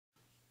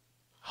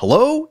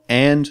Hello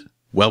and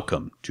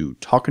welcome to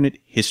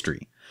Talkernate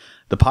History,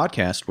 the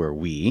podcast where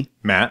we,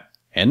 Matt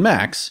and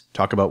Max,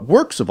 talk about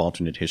works of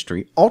alternate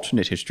history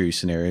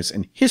scenarios,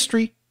 and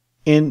history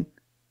in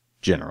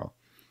general.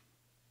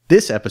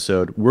 This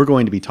episode, we're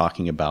going to be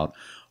talking about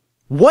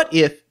what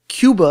if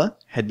Cuba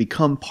had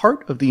become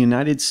part of the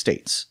United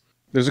States.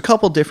 There's a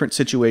couple different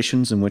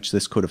situations in which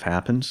this could have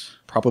happened.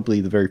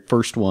 Probably the very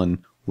first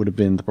one would have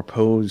been the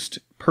proposed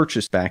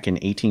purchase back in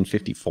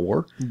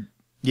 1854.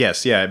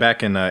 Yes, yeah.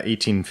 Back in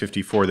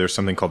 1854, there was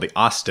something called the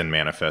Ostend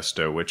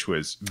Manifesto, which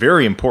was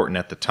very important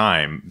at the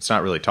time. It's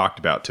not really talked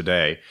about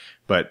today,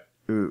 but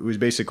it was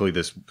basically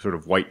this sort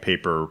of white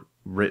paper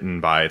written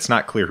by, it's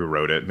not clear who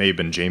wrote it. It may have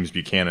been James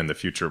Buchanan, the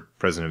future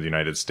president of the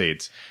United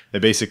States. They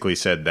basically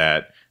said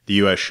that the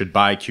U.S. should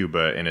buy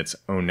Cuba in its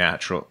own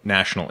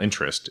national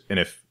interest, and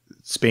if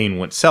Spain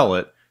wouldn't sell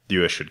it, the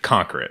U.S. should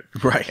conquer it.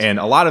 Right. And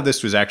a lot of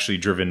this was actually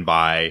driven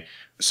by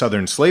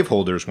Southern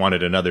slaveholders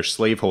wanted another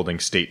slaveholding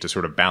state to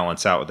sort of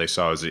balance out what they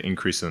saw as an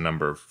increase in the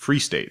number of free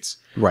states.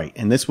 Right.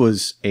 And this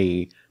was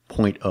a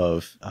point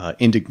of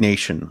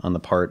indignation on the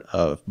part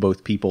of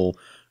both people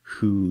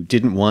who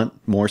didn't want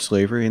more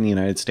slavery in the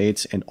United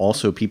States and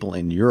also people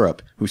in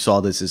Europe who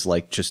saw this as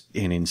like just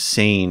an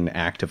insane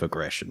act of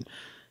aggression.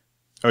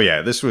 Oh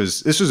yeah, this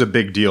was a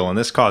big deal, and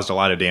this caused a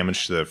lot of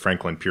damage to the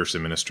Franklin Pierce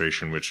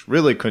administration, which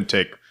really couldn't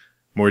take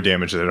more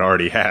damage than it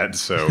already had.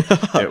 So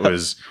it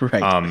was right.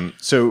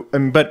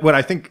 But what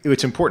I think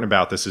what's important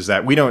about this is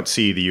that we don't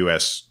see the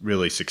U.S.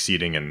 really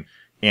succeeding in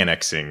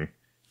annexing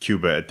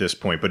Cuba at this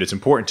point. But it's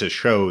important to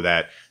show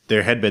that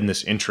there had been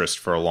this interest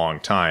for a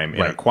long time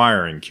in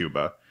acquiring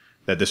Cuba.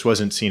 That this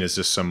wasn't seen as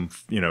just some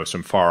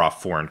far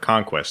off foreign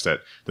conquest.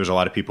 That there's a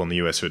lot of people in the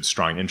U.S. who had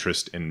strong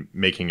interest in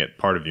making it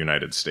part of the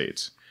United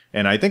States.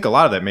 And I think a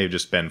lot of that may have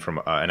just been from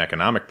an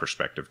economic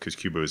perspective, because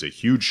Cuba is a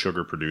huge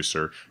sugar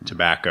producer,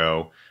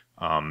 tobacco.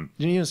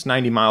 It's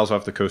 90 miles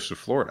off the coast of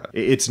Florida.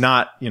 It's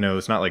not,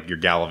 it's not like you're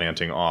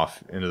gallivanting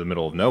off into the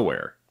middle of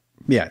nowhere.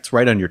 Yeah, it's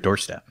right on your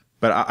doorstep.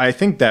 But I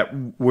think that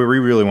where we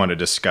really want to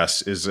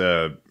discuss is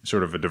a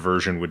sort of a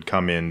diversion would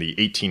come in the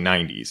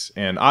 1890s.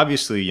 And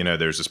obviously,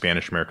 there's the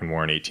Spanish-American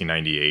War in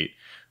 1898.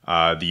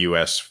 The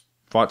U.S.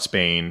 fought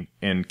Spain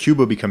and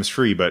Cuba becomes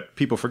free. But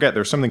people forget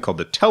there's something called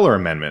the Teller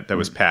Amendment that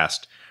was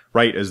passed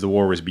right as the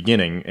war was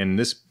beginning. And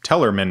this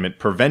Teller Amendment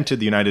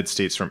prevented the United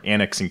States from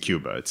annexing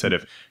Cuba. It said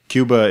if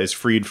Cuba is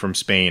freed from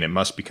Spain, it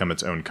must become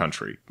its own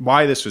country.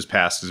 Why this was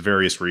passed is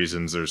various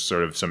reasons. There's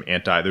sort of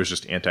there's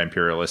just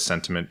anti-imperialist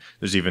sentiment.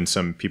 There's even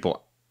some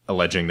people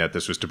alleging that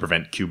this was to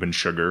prevent Cuban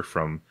sugar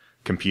from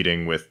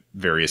competing with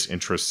various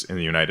interests in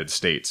the United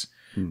States.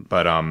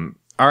 But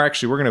we're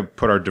going to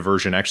put our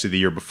diversion actually the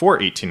year before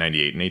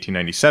 1898, in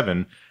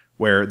 1897,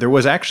 where there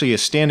was actually a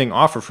standing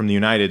offer from the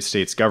United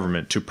States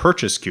government to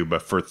purchase Cuba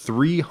for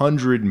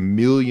 $300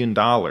 million,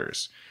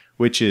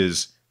 which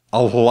is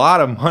a lot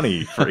of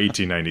money for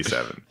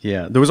 1897.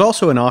 Yeah. There was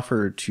also an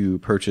offer to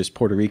purchase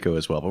Puerto Rico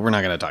as well, but we're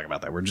not going to talk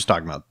about that. We're just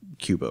talking about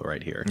Cuba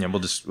right here. Yeah, we'll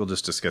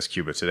just discuss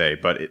Cuba today.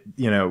 But,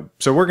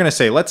 so we're going to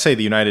say, let's say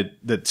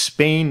that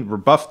Spain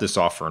rebuffed this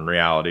offer in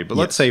reality, but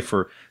let's say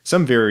for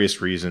some various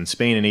reason,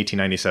 Spain in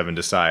 1897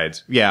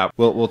 decides,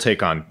 we'll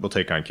take on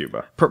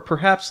Cuba.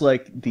 Perhaps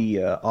like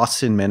the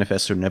Ostend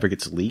Manifesto never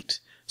gets leaked.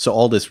 So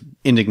all this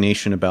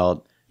indignation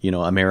about,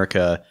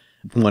 America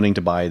wanting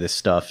to buy this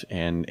stuff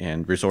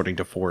and resorting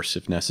to force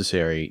if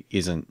necessary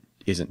isn't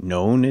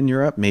known in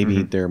Europe.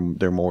 Maybe they're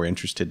more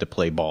interested to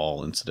play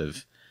ball instead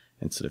of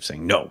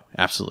saying no,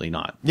 absolutely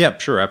not. Yeah,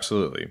 sure,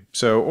 absolutely.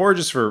 So, or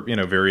just for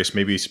various,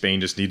 maybe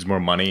Spain just needs more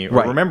money.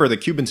 Or remember, the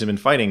Cubans have been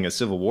fighting a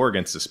civil war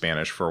against the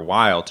Spanish for a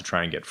while to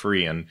try and get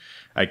free, and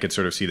I could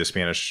sort of see the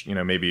Spanish,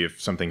 maybe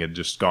if something had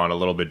just gone a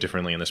little bit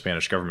differently in the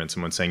Spanish government,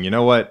 someone saying, you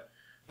know what?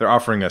 They're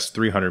offering us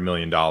 $300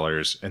 million, and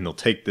thgoing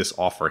take this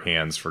off our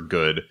hands for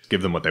good,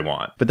 give them what they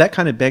want. But that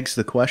kind of begs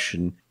the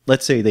question,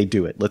 let's say they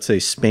do it. Let's say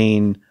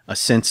Spain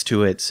assents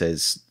to it,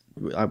 says,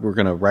 we're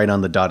going to write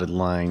on the dotted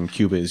line,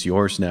 Cuba is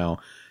yours now.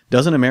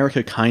 Doesn't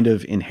America kind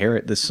of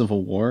inherit this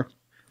civil war?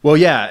 Well,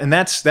 yeah, and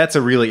that's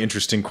a really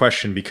interesting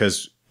question,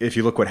 because if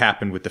you look what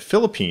happened with the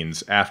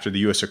Philippines after the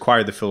U.S.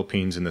 acquired the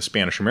Philippines in the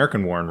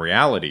Spanish-American War, in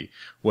reality,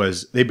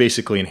 was they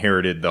basically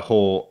inherited the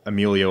whole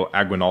Emilio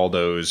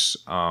Aguinaldo's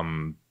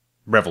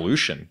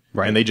revolution.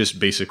 Right. And they just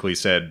basically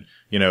said,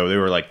 they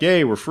were like,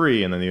 yay, we're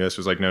free. And then the U.S.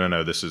 was like,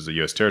 no, this is the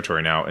U.S.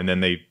 territory now. And then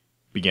they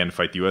began to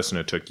fight the U.S. and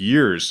it took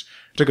years.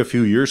 It took a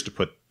few years to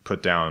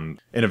put down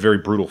in a very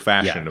brutal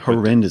fashion. Yeah,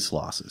 horrendous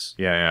losses.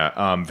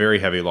 Yeah. Very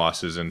heavy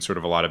losses and sort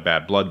of a lot of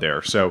bad blood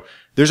there. So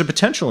there's a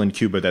potential in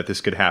Cuba that this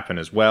could happen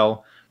as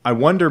well. I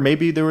wonder,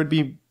 maybe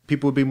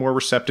people would be more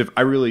receptive.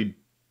 I'm really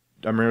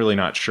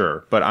not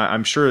sure, but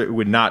I'm sure it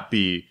wouldn't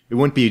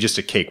be just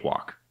a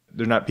cakewalk.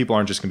 People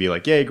aren't just going to be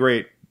like, yay,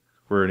 great,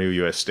 we're a new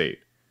U.S. state.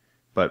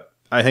 But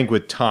I think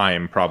with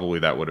time, probably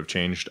that would have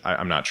changed.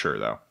 I'm not sure,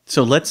 though.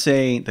 So let's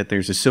say that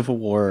there's a civil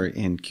war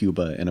in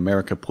Cuba and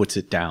America puts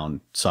it down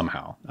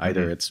somehow.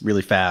 Either it's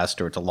really fast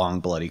or it's a long,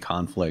 bloody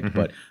conflict,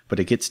 but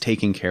it gets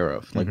taken care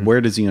of. Like,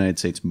 where does the United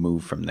States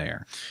move from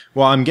there?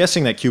 Well, I'm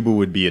guessing that Cuba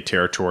would be a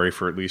territory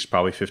for at least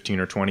probably 15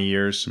 or 20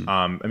 years.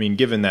 I mean,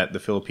 given that the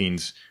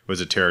Philippines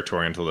was a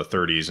territory until the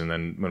 30s, and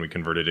then when we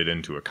converted it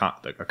into a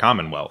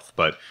commonwealth.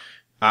 But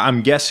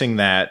I'm guessing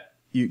that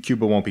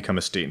Cuba won't become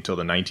a state until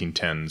the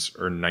 1910s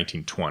or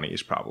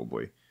 1920s,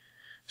 probably.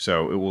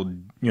 So it will,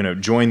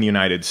 join the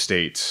United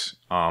States.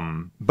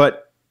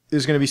 But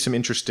there's going to be some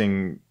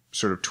interesting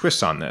sort of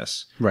twists on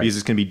this. Right. Because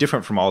it's going to be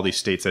different from all these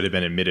states that have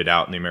been admitted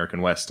out in the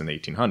American West in the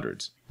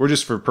 1800s. Or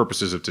just for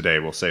purposes of today,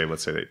 let's say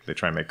they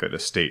try and make it a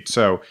state.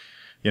 So,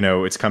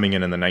 it's coming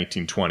in the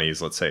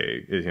 1920s, let's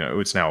say,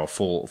 it's now a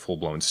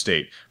full-blown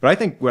state. But I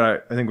think I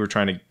was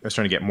trying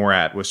to get more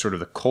at was sort of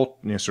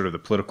sort of the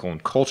political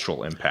and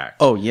cultural impact.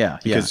 Oh, yeah.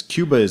 Because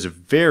Cuba is a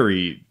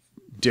very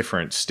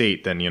different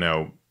state than,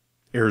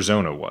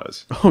 Arizona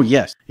was. Oh,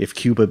 yes. If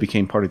Cuba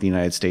became part of the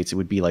United States, it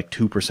would be like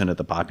 2% of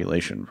the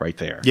population right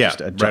there. Yeah,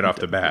 right off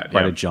the bat.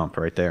 Quite a jump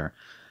right there.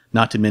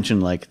 Not to mention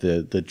like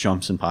the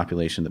jumps in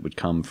population that would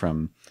come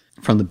from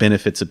the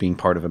benefits of being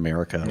part of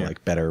America,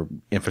 like better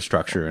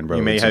infrastructure and roads.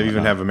 You may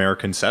even have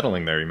Americans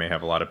settling there. You may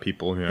have a lot of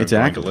people going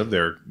to live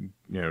there.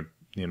 The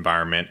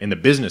environment and the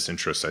business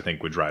interests, I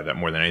think, would drive that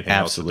more than anything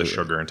else with the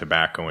sugar and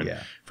tobacco and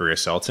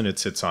various else. And it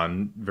sits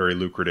on very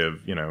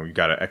lucrative, you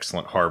got an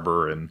excellent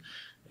harbor and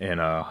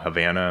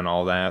Havana and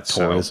all that.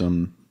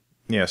 Tourism.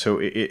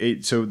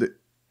 It'd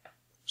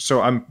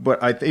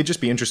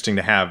just be interesting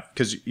to have,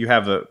 because you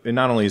have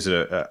not only is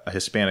it a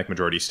Hispanic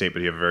majority state,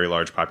 but you have a very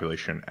large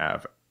population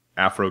of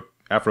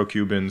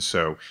Afro-Cubans.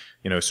 So,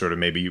 sort of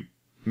maybe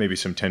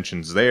some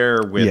tensions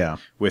there with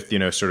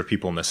sort of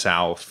people in the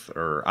South,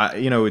 or,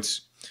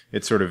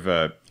 it's sort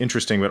of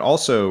interesting, but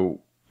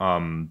also,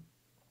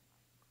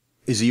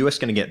 is the U.S.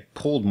 going to get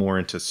pulled more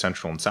into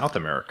Central and South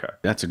America?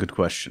 That's a good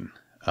question.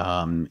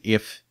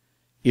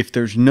 If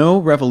there's no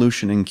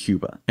revolution in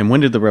Cuba, and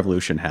when did the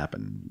revolution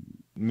happen?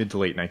 Mid to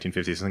late 1950s.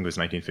 I think it was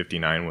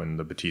 1959 when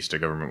the Batista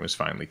government was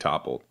finally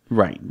toppled.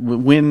 Right.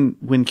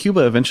 When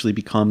Cuba eventually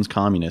becomes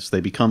communist, they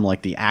become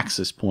like the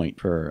axis point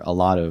for a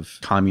lot of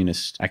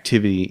communist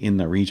activity in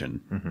the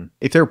region.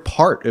 If they're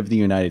part of the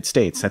United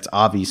States, that's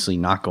obviously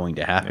not going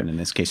to happen in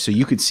this case. So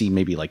you could see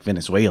maybe like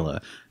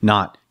Venezuela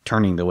not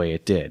turning the way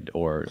it did,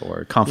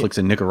 or conflicts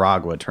in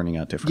Nicaragua turning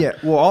out different. Yeah.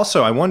 Well,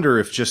 also, I wonder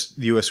if just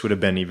the U.S. would have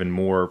been even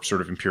more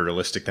sort of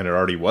imperialistic than it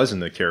already was in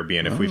the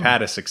Caribbean. If we've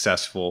had a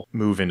successful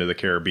move into the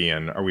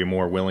Caribbean, are we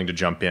more willing to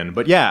jump in?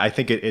 But yeah, I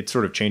think it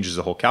sort of changes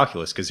the whole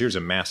calculus, because here's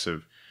a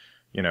massive,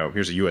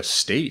 here's a U.S.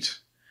 state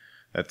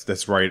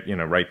that's right,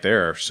 right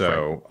there.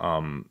 So,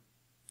 right.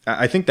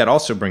 I think that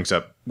also brings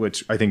up,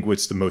 what's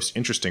the most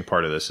interesting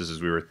part of this is,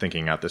 as we were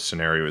thinking out this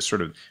scenario, is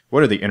sort of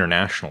what are the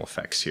international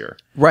effects here?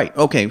 Right.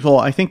 Okay. Well,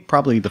 I think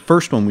probably the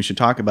first one we should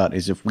talk about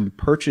is if we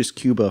purchase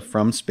Cuba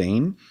from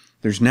Spain,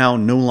 there's now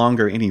no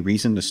longer any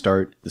reason to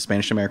start the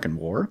Spanish-American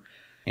War.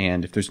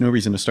 And if there's no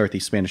reason to start the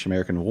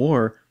Spanish-American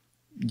War,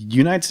 the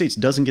United States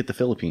doesn't get the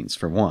Philippines,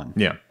 for one.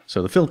 Yeah.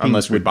 So the Philippines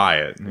unless we buy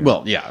it. Yeah.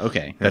 Well, yeah,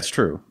 okay, that's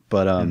true.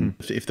 But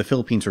if the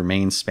Philippines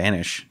remain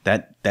Spanish,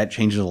 that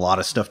changes a lot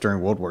of stuff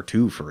during World War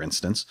II, for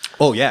instance.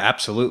 Oh yeah,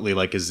 absolutely.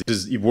 Like, does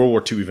World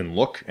War II even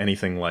look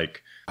anything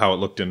like how it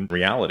looked in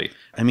reality?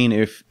 I mean,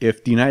 if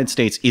the United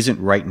States isn't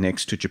right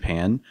next to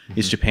Japan,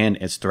 is Japan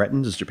as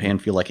threatened? Does Japan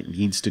feel like it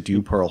needs to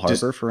do Pearl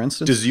Harbor, for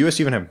instance? Does the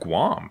U.S. even have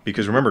Guam?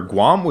 Because remember,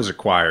 Guam was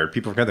acquired.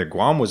 People forget that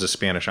Guam was a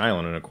Spanish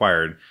island and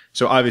acquired.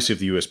 So obviously, if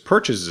the U.S.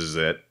 purchases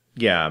it,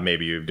 yeah,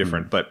 maybe you're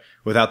different. But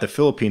without the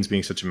Philippines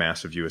being such a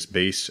massive U.S.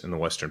 base in the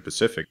Western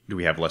Pacific, do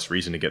we have less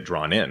reason to get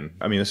drawn in?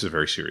 I mean, this is a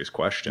very serious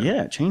question.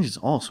 Yeah, it changes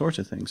all sorts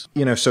of things.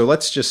 So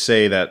let's just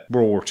say that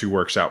World War II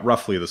works out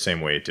roughly the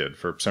same way it did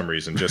for some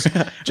reason, just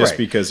right.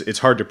 Because it's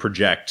hard to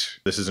project.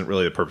 This isn't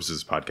really the purpose of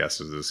this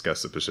podcast, is to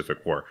discuss the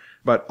Pacific War.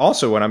 But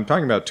also what I'm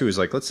talking about, too, is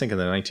like, let's think of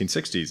the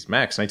 1960s.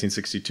 Max,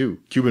 1962,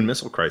 Cuban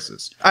Missile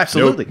Crisis.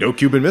 Absolutely. No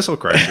Cuban Missile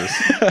Crisis.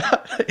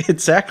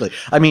 Exactly.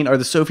 I mean, are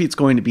the Soviets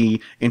going to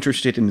be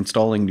interested in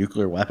installing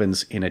nuclear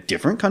weapons in a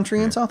different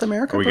country in South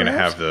America? Are we going to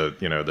have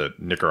the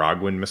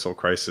Nicaraguan missile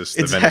crisis,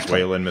 the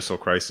Venezuelan missile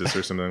crisis,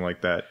 or something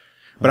like that?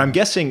 But I'm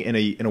guessing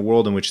in a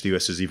world in which the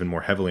U.S. is even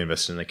more heavily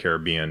invested in the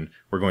Caribbean,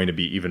 we're going to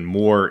be even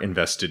more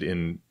invested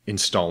in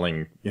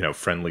installing,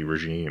 friendly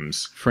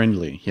regimes.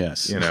 Friendly,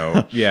 yes.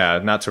 Yeah,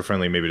 not so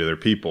friendly maybe to their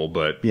people,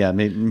 but yeah,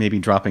 maybe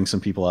dropping some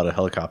people out of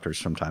helicopters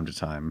from time to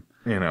time.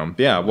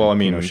 Yeah. Well, I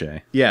mean,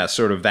 Pinochet. Yeah,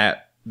 sort of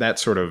that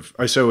sort of.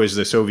 So is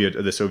the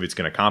Soviets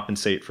going to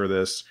compensate for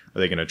this? Are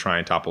they going to try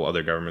and topple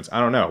other governments? I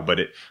don't know, but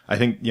I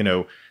think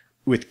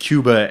with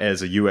Cuba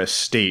as a U.S.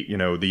 state,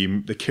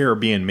 the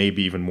Caribbean may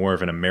be even more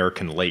of an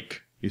American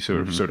lake. You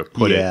sort of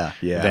put it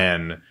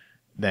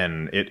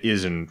than it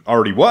is and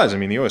already was. I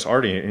mean, the U.S.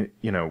 already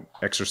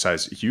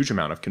exercised a huge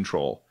amount of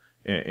control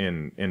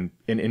in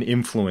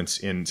influence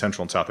in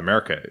Central and South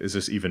America? Is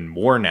this even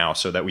more now,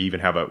 so that we even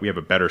have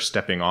a better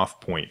stepping off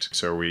point?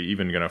 So are we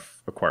even going to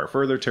acquire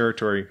further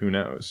territory? Who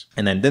knows?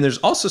 And then there's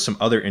also some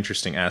other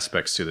interesting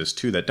aspects to this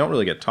too that don't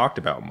really get talked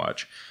about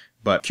much.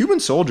 But Cuban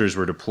soldiers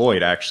were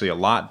deployed actually a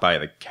lot by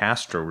the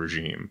Castro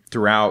regime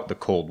throughout the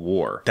Cold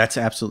War. That's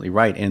absolutely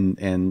right.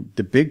 And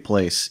the big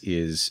place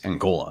is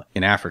Angola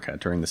in Africa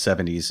during the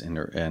 70s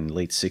and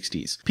late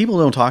 60s. People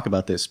don't talk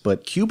about this,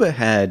 but Cuba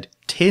had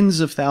tens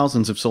of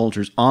thousands of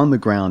soldiers on the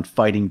ground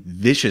fighting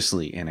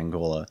viciously in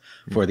Angola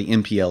for the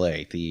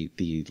MPLA,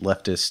 the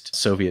leftist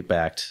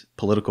Soviet-backed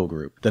political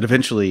group that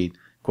eventually,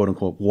 quote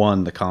unquote,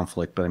 won the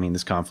conflict. But I mean,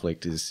 this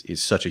conflict is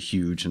such a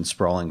huge and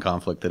sprawling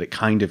conflict that it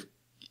kind of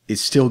is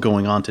still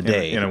going on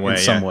today in a way, in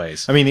some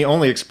ways. I mean, the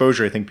only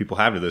exposure I think people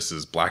have to this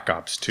is Black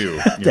Ops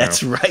 2.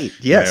 That's right.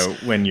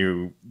 Yes. When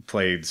you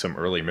played some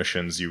early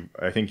missions,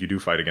 I think you do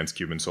fight against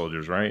Cuban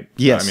soldiers, right?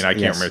 Yes. I mean, I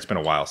can't remember. It's been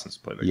a while since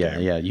I played the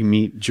game. Yeah. You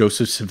meet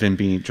Joseph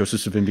Savimbi.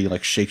 Joseph Savimbi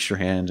like shakes your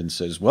hand and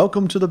says,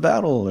 "Welcome to the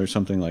battle," or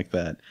something like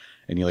that.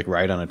 And you like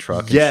ride on a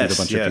truck and shoot a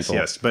bunch of people.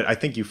 Yes. But I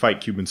think you fight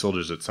Cuban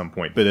soldiers at some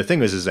point. But the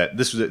thing is that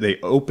they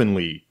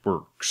openly were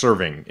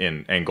serving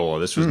in Angola.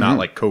 This was not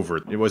like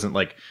covert. It wasn't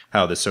like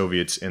how the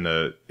Soviets in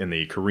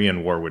the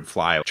Korean War would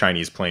fly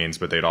Chinese planes,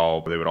 but they would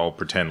all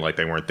pretend like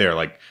they weren't there.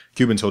 Like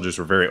Cuban soldiers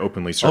were very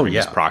openly serving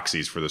as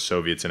proxies for the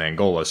Soviets in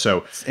Angola.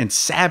 So and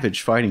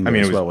savage fighting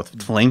as well, with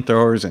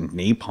flamethrowers and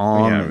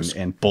napalm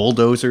and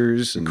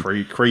bulldozers and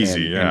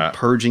crazy and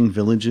purging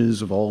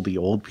villages of all the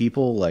old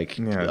people,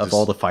 of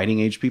all the fighting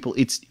age people.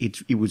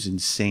 It was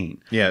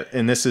insane. Yeah,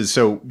 and this is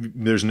so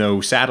there's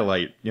no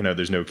satellite,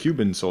 there's no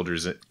Cuban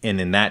soldiers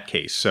in that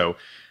case. So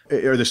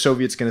are the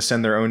Soviets going to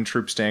send their own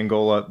troops to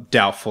Angola?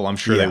 Doubtful. I'm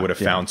sure they would have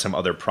found some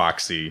other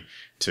proxy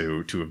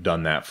to have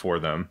done that for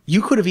them.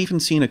 You could have even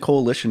seen a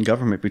coalition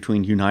government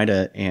between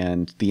UNITA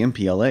and the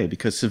MPLA,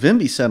 because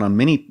Savimbi said on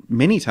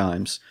many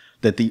times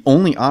that the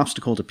only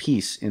obstacle to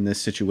peace in this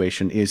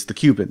situation is the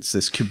Cubans,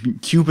 this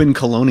Cuban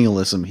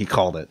colonialism, he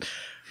called it,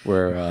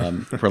 where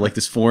like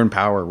this foreign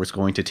power was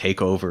going to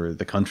take over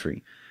the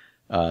country.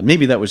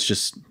 Maybe that was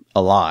just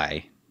a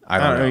lie. I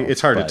don't know.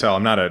 It's hard to tell.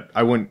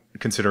 I wouldn't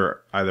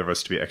consider either of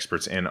us to be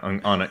experts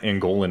on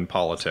Angolan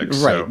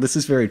politics. Right. So. This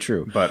is very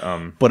true. But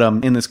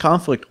in this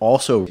conflict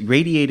also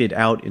radiated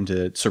out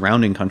into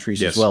surrounding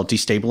countries as well,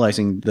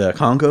 destabilizing the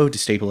Congo,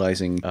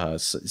 destabilizing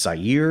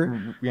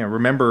Zaire. Yeah.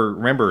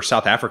 Remember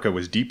South Africa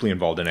was deeply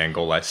involved in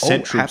Angola.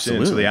 Sent troops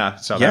in. So the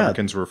South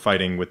Africans were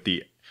fighting with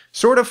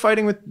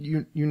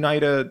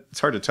UNITA. It's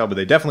hard to tell, but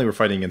they definitely were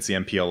fighting against the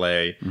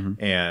MPLA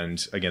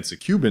and against the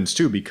Cubans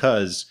too,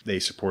 because they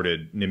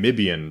supported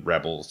Namibian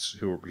rebels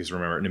because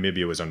remember,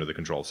 Namibia was under the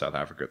control of South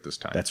Africa at this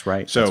time. That's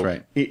right. So that's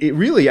right. It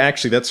really,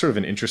 actually, that's sort of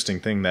an interesting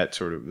thing that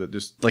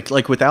just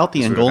like without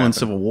the Angolan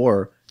Civil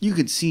War, you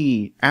could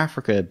see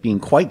Africa being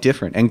quite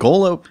different.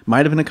 Angola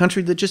might have been a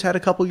country that just had a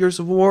couple years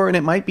of war, and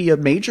it might be a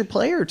major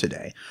player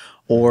today.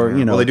 Or,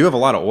 well, they do have a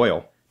lot of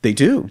oil. They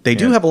do. They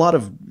do have a lot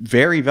of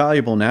very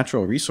valuable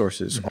natural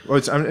resources.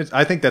 Well,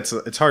 I think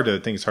it's hard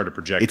to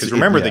project, because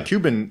remember the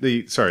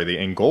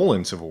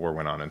Angolan Civil War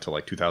went on until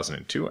like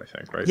 2002, I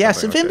think, right? Yeah,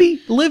 Savimbi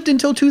lived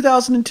until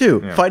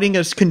 2002, fighting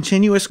a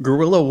continuous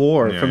guerrilla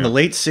war from the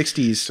late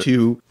 60s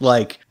to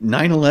like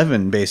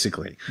 9/11,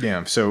 basically.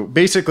 Yeah. So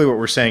basically, what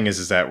we're saying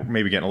is that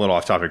maybe getting a little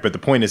off topic, but the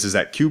point is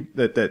that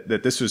that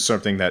this was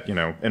something that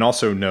and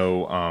also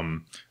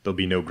there'll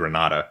be no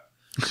Grenada,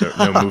 so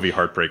no movie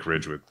Heartbreak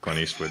Ridge with Clint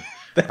Eastwood.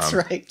 That's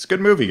right. It's a good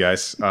movie,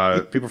 guys.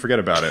 People forget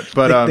about it.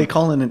 But they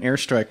call in an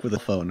airstrike with a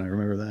phone. I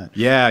remember that.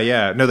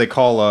 Yeah. No, they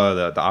call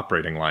the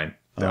operating line,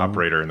 the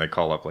operator, and they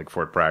call up like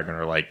Fort Bragg and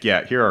are like,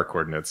 "Yeah, here are our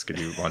coordinates. Could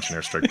you launch an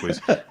airstrike,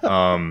 please?"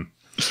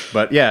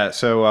 But yeah,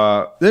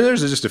 so then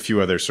there's just a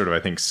few other sort of, I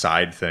think,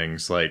 side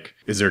things, like,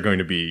 is there going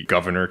to be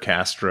Governor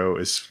Castro?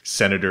 Is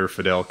Senator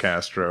Fidel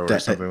Castro or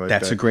something like that?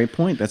 That's a great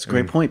point. That's a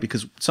great point,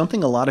 because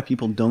something a lot of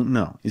people don't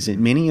know is that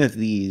many of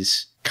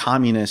these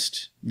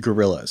communist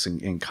guerrillas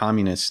and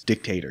communist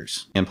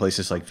dictators in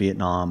places like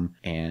Vietnam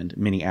and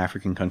many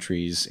African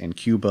countries and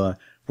Cuba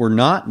were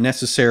not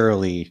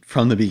necessarily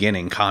from the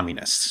beginning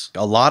communists.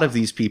 A lot of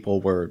these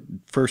people were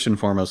first and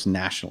foremost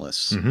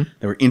nationalists.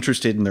 They were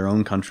interested in their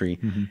own country.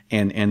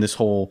 And this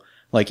whole,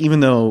 like,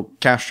 even though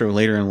Castro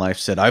later in life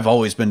said, "I've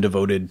always been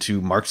devoted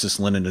to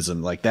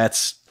Marxist-Leninism," like,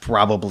 that's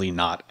probably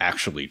not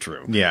actually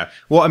true. Yeah.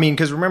 Well, I mean,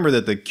 because remember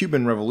that the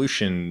Cuban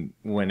Revolution,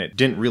 when it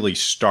didn't really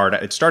start,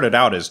 it started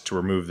out as to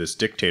remove this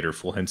dictator,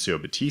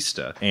 Fulgencio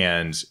Batista.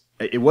 And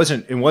it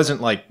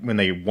wasn't like when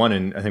they won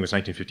in, I think it was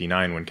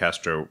 1959, when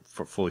Castro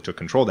fully took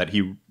control, that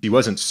he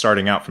wasn't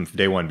starting out from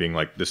day one being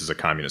like, this is a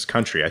communist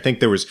country. I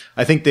think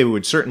they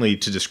would certainly,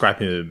 to describe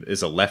him as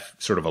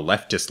sort of a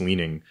leftist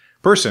leaning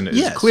person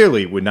is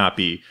clearly would not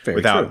be Very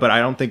without, true. but I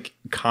don't think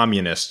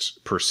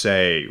communist per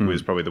se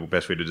was probably the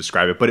best way to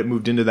describe it, but it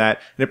moved into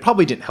that. And it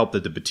probably didn't help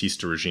that the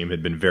Batista regime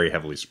had been very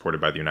heavily supported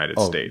by the United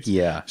States.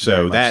 Yeah.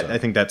 So I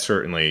think that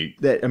certainly,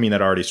 that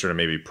already sort of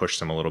maybe pushed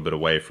them a little bit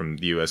away from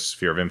the U.S.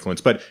 sphere of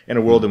influence. But in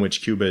a world in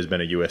which Cuba has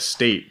been a U.S.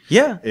 state.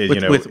 Yeah.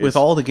 With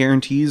all the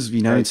guarantees of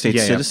United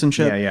States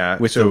citizenship,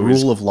 with the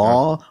rule of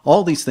law,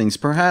 all these things,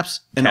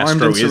 perhaps an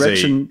armed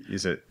insurrection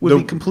would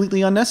be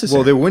completely unnecessary.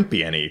 Well, there wouldn't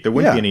be any. There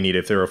wouldn't be any need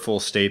if they're a full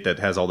state that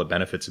has all the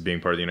benefits of being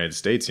part of the United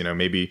States.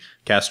 Maybe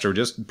Castro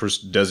just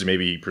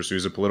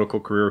pursues a political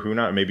career. Who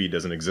knows? Maybe he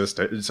doesn't exist.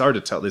 It's hard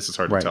to tell. This is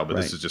hard to tell, but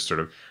this is just sort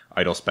of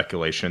idle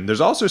speculation.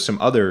 There's also some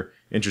other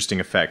interesting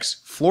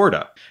effects.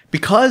 Florida.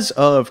 Because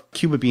of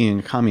Cuba being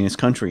a communist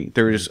country,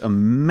 there is a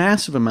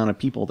massive amount of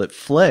people that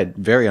fled,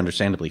 very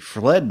understandably,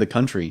 fled the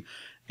country.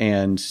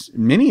 And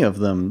many of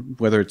them,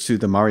 whether it's through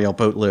the Mariel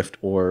boat lift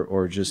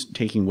or just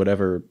taking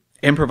whatever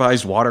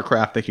improvised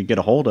watercraft they could get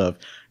a hold of,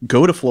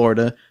 go to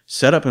Florida,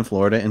 set up in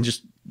Florida, and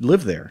just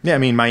live there. Yeah, I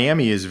mean,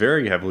 Miami is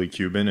very heavily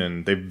Cuban,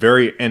 and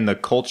the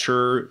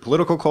culture,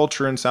 political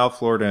culture in South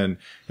Florida,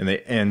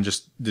 and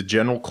just the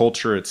general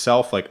culture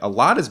itself, like a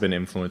lot has been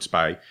influenced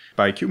by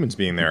Cubans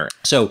being there.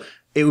 So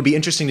it would be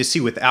interesting to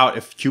see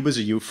if Cuba's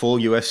a full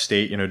U.S.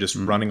 state, just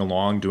running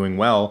along, doing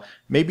well,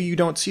 maybe you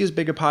don't see as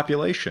big a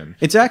population.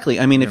 Exactly.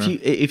 I mean,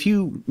 if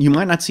you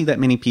might not see that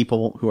many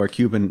people who are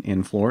Cuban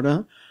in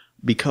Florida,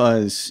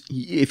 because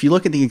if you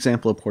look at the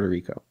example of Puerto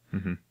Rico,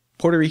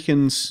 Puerto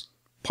Ricans,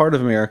 part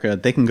of America,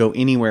 they can go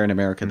anywhere in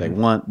America they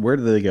want. Where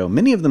do they go?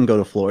 Many of them go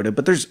to Florida,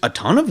 but there's a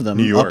ton of them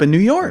up in New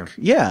York.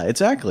 Yeah,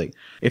 exactly.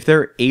 If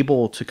they're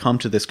able to come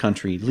to this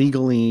country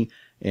legally,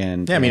 I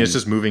mean, it's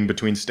just moving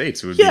between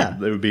states. It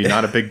would be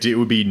not a big deal. It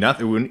would be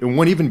nothing. It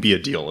wouldn't even be a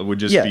deal. It would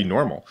just be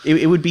normal.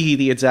 It would be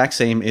the exact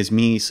same as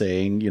me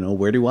saying,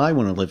 where do I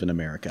want to live in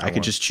America? I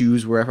could just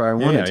choose wherever I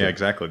wanted to. Yeah,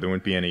 exactly. There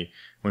wouldn't be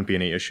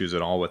any issues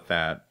at all with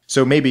that.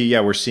 So maybe,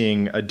 we're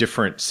seeing a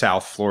different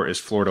South Florida. Is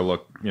Florida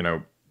look,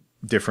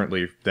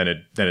 differently than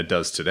it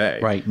does today?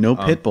 Right. No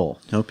pit bull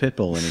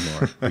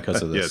anymore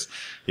because of this.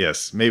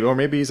 Yes.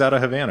 Maybe he's out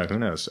of Havana. Who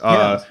knows?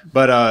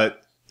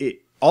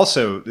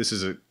 Also, this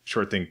is a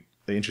short thing.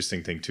 The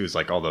interesting thing too is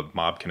like all the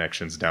mob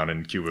connections down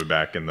in Cuba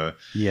back in the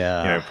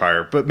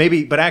prior,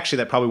 but actually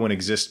that probably wouldn't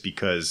exist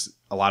because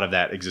a lot of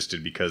that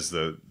existed because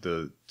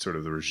the sort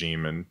of the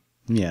regime and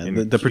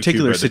the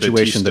particular Cuba,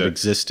 situation Batista, that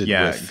existed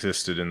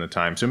existed in the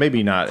time. So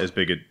maybe not as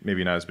big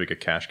a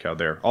cash cow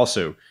there.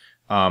 Also,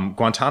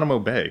 Guantanamo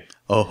Bay.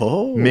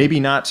 Oh, maybe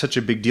not such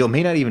a big deal.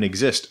 May not even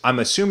exist. I'm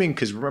assuming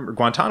because remember,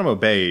 Guantanamo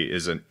Bay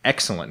is an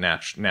excellent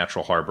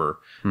natural harbor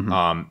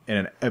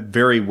and a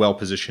very well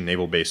positioned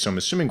naval base. So I'm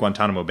assuming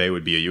Guantanamo Bay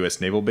would be a U.S.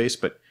 naval base.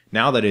 But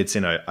now that it's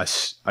in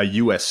a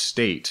U.S.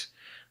 state,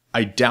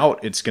 I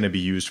doubt it's going to be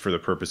used for the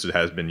purpose it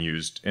has been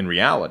used in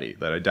reality.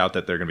 That I doubt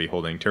that they're going to be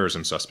holding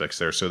terrorism suspects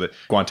there. So that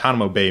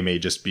Guantanamo Bay may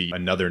just be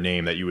another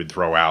name that you would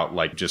throw out,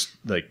 like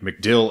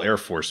MacDill Air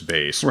Force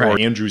Base or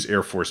Andrews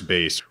Air Force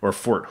Base or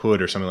Fort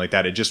Hood or something like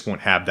that. It just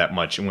won't have that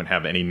much. It won't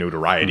have any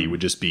notoriety. It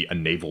would just be a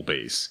naval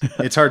base.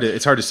 It's hard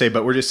to say,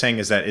 but we're just saying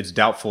is that it's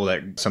doubtful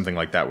that something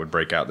like that would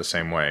break out the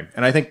same way.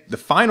 And I think the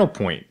final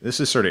point, this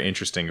is sort of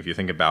interesting if you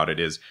think about it,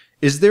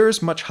 is there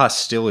as much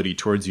hostility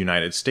towards the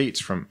United States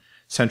from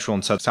Central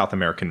and South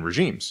American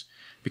regimes?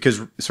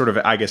 Because sort of,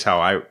 I guess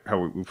how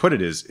we put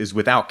it is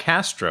without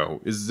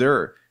Castro, is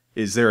there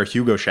a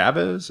Hugo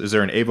Chavez? Is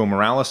there an Evo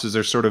Morales? Is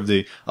there sort of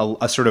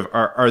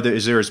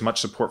is there as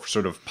much support for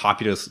sort of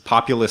populist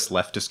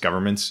leftist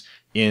governments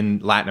in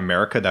Latin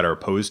America that are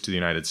opposed to the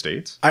United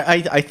States?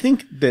 I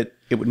think that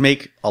it would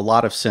make a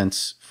lot of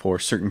sense for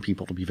certain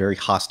people to be very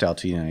hostile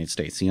to the United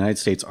States. The United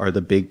States are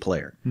the big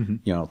player.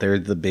 They're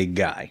the big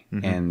guy.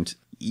 And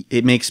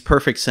it makes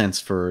perfect sense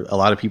for a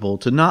lot of people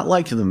to not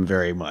like them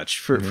very much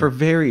for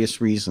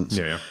various reasons.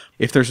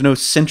 If there's no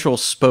central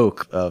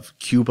spoke of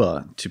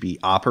Cuba to be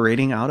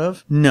operating out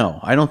of,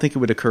 no, I don't think it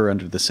would occur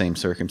under the same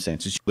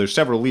circumstances. There's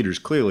several leaders,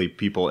 clearly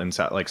people in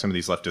like some of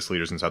these leftist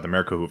leaders in South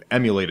America who've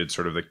emulated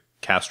sort of the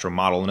Castro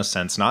model in a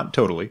sense, not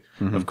totally,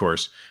 of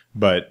course,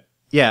 but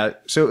yeah.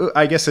 So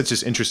I guess that's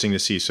just interesting to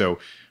see. So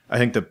I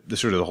think the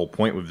sort of the whole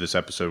point of this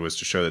episode was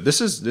to show that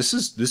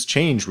this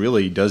change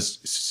really does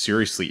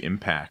seriously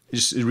impact.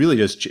 It really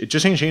does. It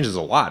just changes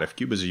a lot. If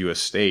Cuba's a U.S.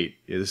 state,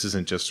 this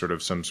isn't just sort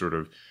of some sort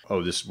of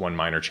this one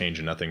minor change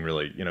and nothing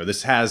really.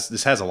 This has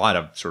a lot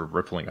of sort of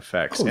rippling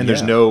effects.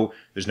 There's no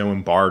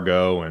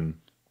embargo and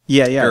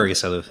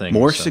various other things.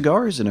 More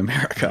cigars in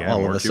America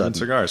all of a sudden.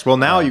 Cigars. Well,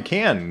 now you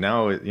can.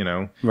 Now with the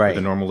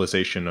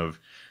normalization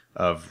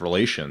of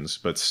relations,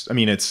 but I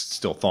mean it's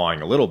still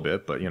thawing a little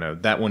bit, but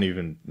that won't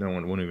even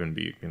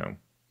be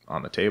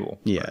on the table.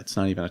 Yeah, it's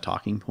not even a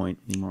talking point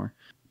anymore.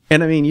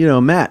 And I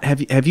mean, Matt,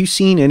 have you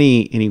seen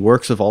any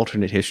works of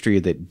alternate history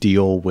that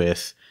deal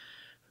with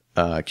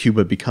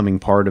Cuba becoming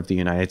part of the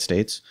United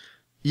States?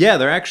 Yeah,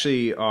 there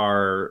actually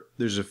are.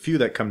 There's a few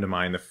that come to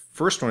mind. The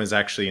first one is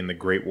actually in the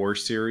Great War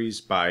series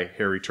by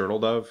Harry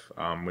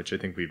Turtledove, which I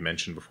think we've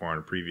mentioned before on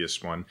a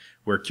previous one,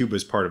 where Cuba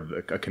is part of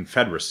a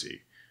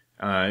confederacy.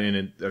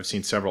 I've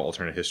seen several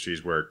alternate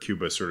histories where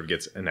Cuba sort of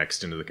gets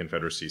annexed into the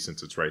Confederacy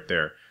since it's right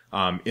there.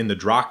 In the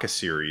Draka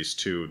series,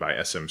 too, by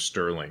S.M.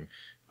 Sterling,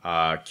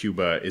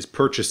 Cuba is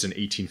purchased in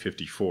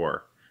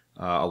 1854,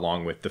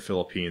 along with the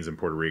Philippines and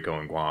Puerto Rico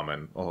and Guam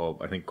and,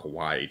 I think,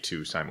 Kauai,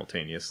 too,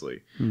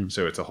 simultaneously.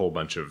 So it's a whole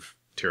bunch of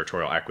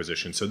territorial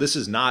acquisition. So this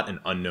is not an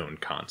unknown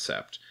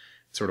concept.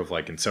 It's sort of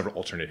like in several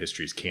alternate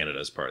histories, Canada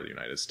is part of the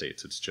United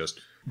States. It's just,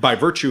 by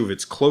virtue of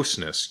its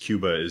closeness,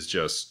 Cuba is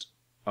just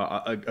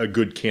a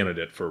good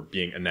candidate for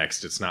being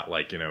annexed. It's not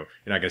like, you're not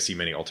going to see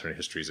many alternate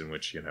histories in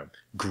which,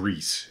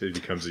 Greece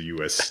becomes a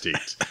U.S.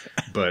 state.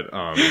 But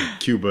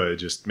Cuba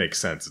just makes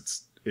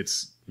sense.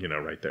 It's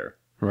right there.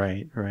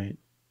 Right.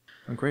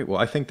 Oh, great. Well,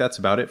 I think that's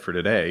about it for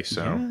today.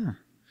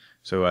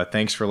 So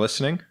thanks for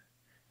listening.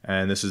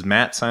 And this is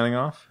Matt signing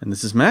off. And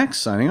this is Max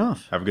signing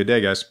off. Have a good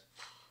day, guys.